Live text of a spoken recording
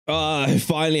It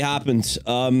finally happened.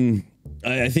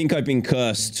 I think I've been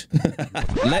cursed.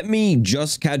 Let me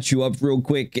just catch you up real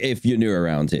quick if you're new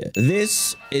around here.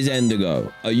 This is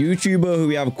Endigo, a YouTuber who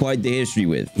we have quite the history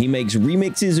with. He makes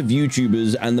remixes of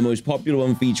YouTubers, and the most popular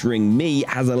one featuring me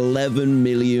has 11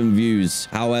 million views.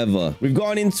 However, we've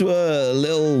gone into a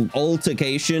little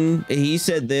altercation. He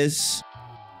said this.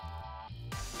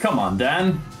 Come on,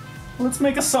 Dan. Let's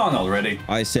make a song already.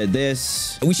 I said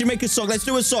this. We should make a song. Let's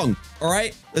do a song. All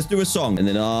right? Let's do a song. And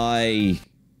then I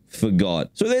forgot.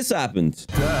 So this happened.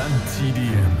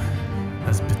 DanTDM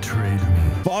has betrayed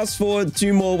me. Fast forward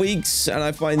 2 more weeks and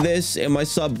I find this in my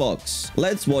sub box.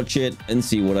 Let's watch it and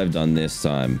see what I've done this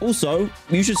time. Also,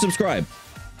 you should subscribe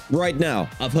right now.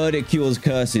 I've heard it cures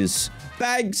curses.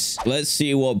 Thanks. Let's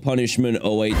see what punishment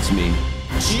awaits me.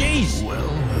 Jeez. Well.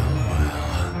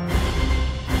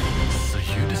 So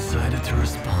you decided to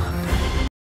respond.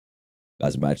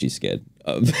 Guys, I'm actually scared.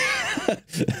 I'm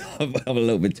a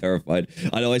little bit terrified.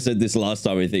 I know I said this last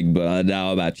time, I think, but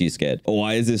now I'm actually scared.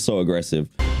 Why is this so aggressive?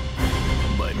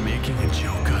 By making a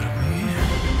joke out of me.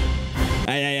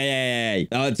 Hey.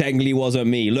 That technically wasn't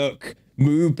me. Look,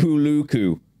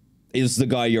 Mupuluku is the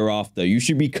guy you're after. You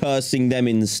should be cursing them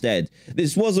instead.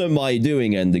 This wasn't my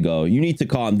doing, Endigo. You need to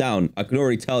calm down. I can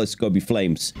already tell it's gonna be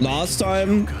flames. Last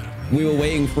time, we were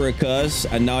waiting for a curse,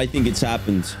 and now I think it's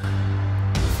happened.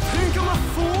 Think I'm a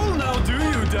fool now, do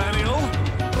you, Daniel?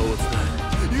 Oh, what's that?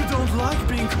 You don't like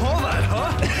being called that,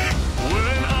 huh?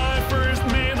 When I first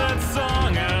made that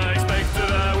song, I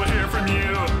expected I would hear from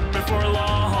you before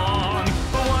long.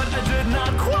 But what I did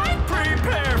not quite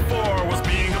prepare for was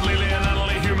being completely and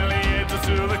utterly humiliated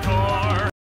to the core.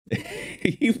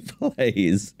 He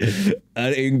plays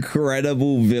an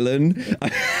incredible villain.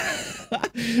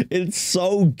 It's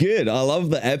so good. I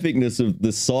love the epicness of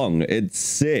the song. It's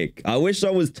sick. I wish I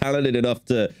was talented enough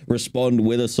to respond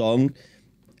with a song,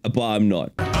 but I'm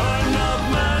not. I'm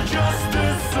not mad, just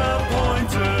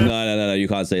disappointed. No, you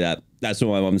can't say that. That's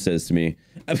what my mom says to me.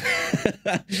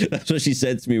 That's what she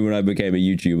said to me when I became a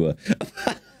YouTuber.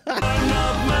 I'm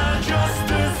not mad, just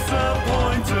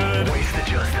disappointed. Wasted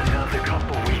just another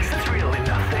couple weeks, it's really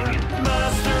nothing.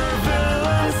 Master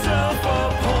villain,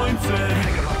 self-appointed.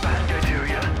 Think I'm a bad guy, do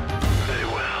ya? Very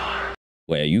well.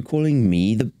 Wait, are you calling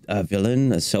me the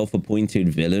villain? A self-appointed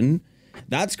villain?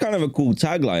 That's kind of a cool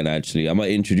tagline, actually. I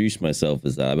might introduce myself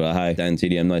as that. But hi,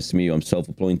 DanTDM, nice to meet you. I'm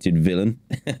self-appointed villain.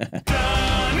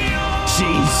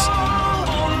 Jeez.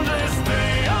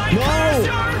 No!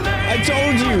 I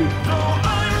told you!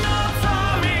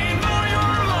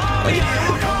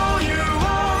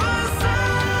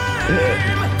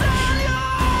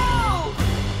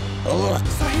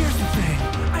 So here's the thing.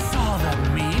 I saw that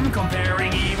meme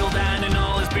comparing Evil Dan and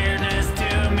all his weirdness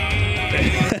to me.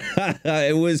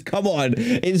 It was, come on,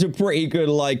 it's a pretty good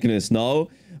likeness, no?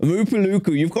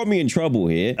 Mupuluku, you've got me in trouble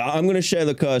here. I'm going to share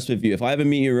the curse with you. If I ever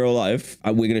meet you in real life,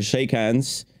 we're going to shake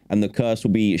hands and the curse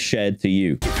will be shared to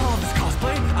you. You call this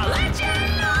cosplay? I'll let you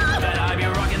know that I've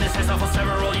been rocking this hairstyle for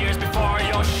several years before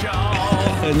your show.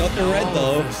 Not the red,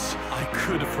 though. I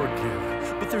could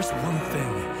forgive, but there's one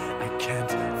thing I can't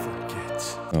forget.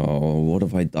 Oh, what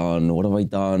have I done? What have I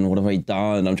done? What have I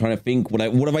done? I'm trying to think. What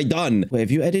have I done? Wait,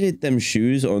 have you edited them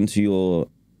shoes onto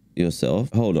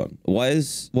yourself? Hold on.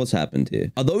 What's happened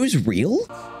here? Are those real?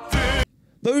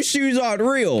 Those shoes aren't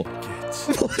real.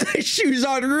 Those shoes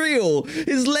aren't real.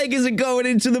 His leg isn't going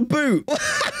into the boot.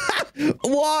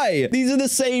 Why? These are the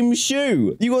same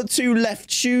shoe. You got 2 left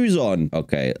shoes on.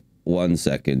 Okay, 1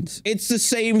 second. It's the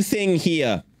same thing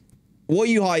here. What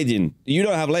are you hiding? You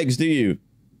don't have legs, do you?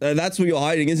 That's what you're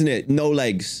hiding, isn't it? No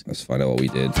legs. Let's find out what we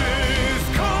did.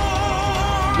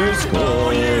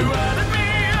 Discord.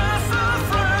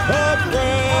 A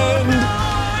friend.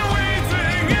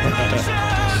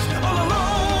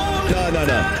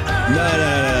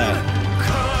 No.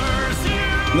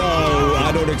 No,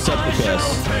 I don't accept the curse.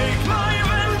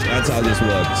 That's how this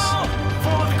works.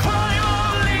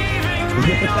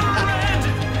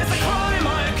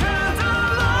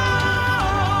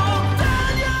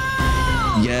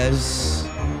 Yes.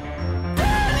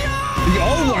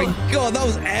 Oh my god, that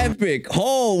was epic.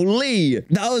 Holy.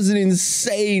 That was an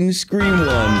insane scream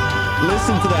one.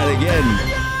 Listen to that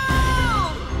again.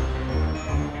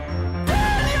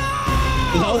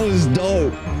 That was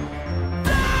dope.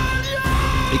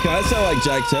 It kind of sounded like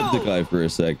Jacksepticeye for a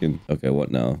second. Okay,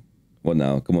 what now? What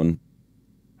now? Come on.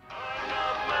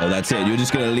 Oh, that's it. You're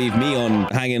just gonna leave me on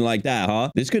hanging like that, huh?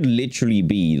 This could literally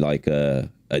be like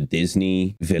a a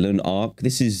Disney villain arc.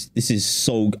 This is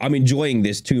so, I'm enjoying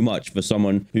this too much for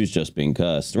someone who's just been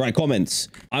cursed. Right, comments.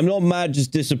 I'm not mad,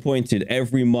 just disappointed.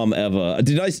 Every mum ever. I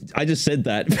just said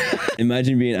that.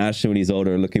 Imagine being Ashton when he's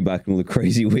older and looking back on all the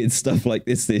crazy weird stuff like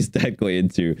this dad got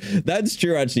into. That's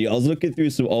true, actually. I was looking through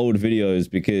some old videos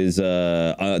because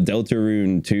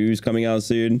Deltarune 2 is coming out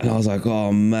soon, and I was like,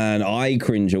 oh man, I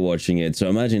cringe at watching it. So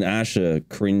imagine Asher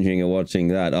cringing at watching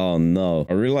that. Oh no.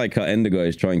 I really like how Endigo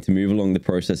is trying to move along the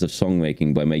process of song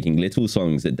making by making little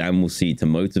songs that Dan will see to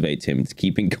motivate him to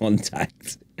keep in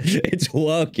contact. It's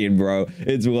working, bro.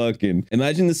 It's working.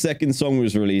 Imagine the second song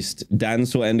was released. Dan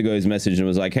saw Endigo's message and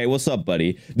was like, hey, what's up,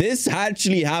 buddy? This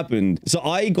actually happened. So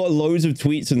I got loads of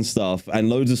tweets and stuff and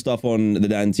loads of stuff on the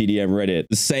DanTDM Reddit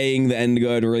saying that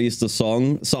Endigo had released a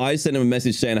song. So I sent him a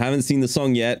message saying, I haven't seen the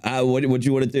song yet. What do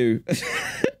you want to do?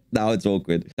 Now it's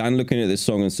awkward. Dan looking at this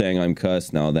song and saying, I'm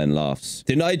cursed now, then laughs.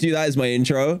 Didn't I do that as my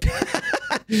intro?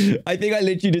 I think I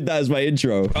literally did that as my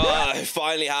intro. It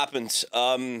finally happened.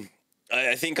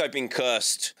 I think I've been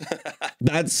cursed.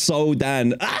 That's so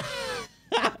Dan.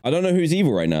 I don't know who's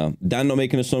evil right now. Dan not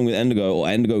making a song with Endigo or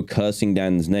Endigo cursing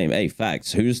Dan's name. Hey,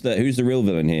 facts. Who's the real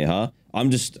villain here, huh? I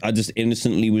just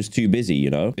innocently was too busy, you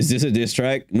know? Is this a diss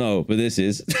track? No, but this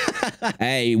is.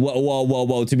 Hey,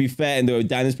 whoa. To be fair, Endigo,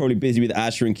 Dan is probably busy with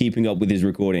Asher and keeping up with his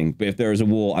recording. But if there is a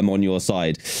war, I'm on your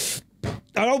side.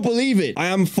 I don't believe it. I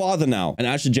am father now. And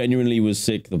Asher genuinely was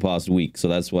sick the past week, so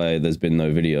that's why there's been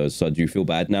no videos. So do you feel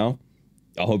bad now?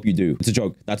 I hope you do. It's a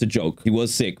joke. That's a joke. He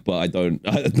was sick, but I'm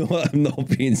not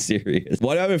being serious.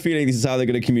 Why do I have a feeling this is how they're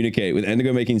going to communicate, with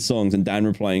Endigo making songs and Dan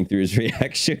replying through his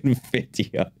reaction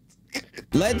video?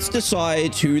 Let's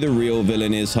decide who the real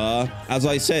villain is, huh? As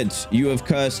I said, you have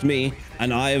cursed me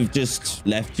and I have just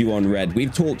left you on red.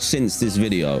 We've talked since this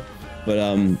video, but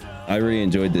I really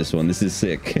enjoyed this one. This is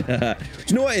sick. Do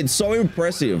you know what? It's so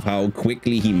impressive how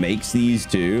quickly he makes these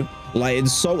two. Like,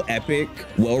 it's so epic,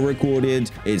 well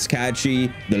recorded, it's catchy,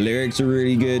 the lyrics are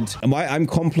really good. I'm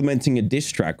complimenting a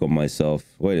diss track on myself.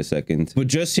 Wait a second. But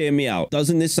just hear me out.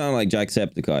 Doesn't this sound like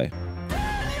Jacksepticeye?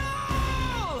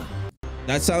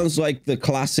 That sounds like the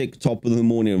classic top of the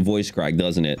morning voice crack,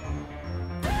 doesn't it?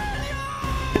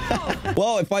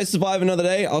 Well, if I survive another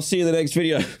day, I'll see you in the next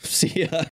video. See ya.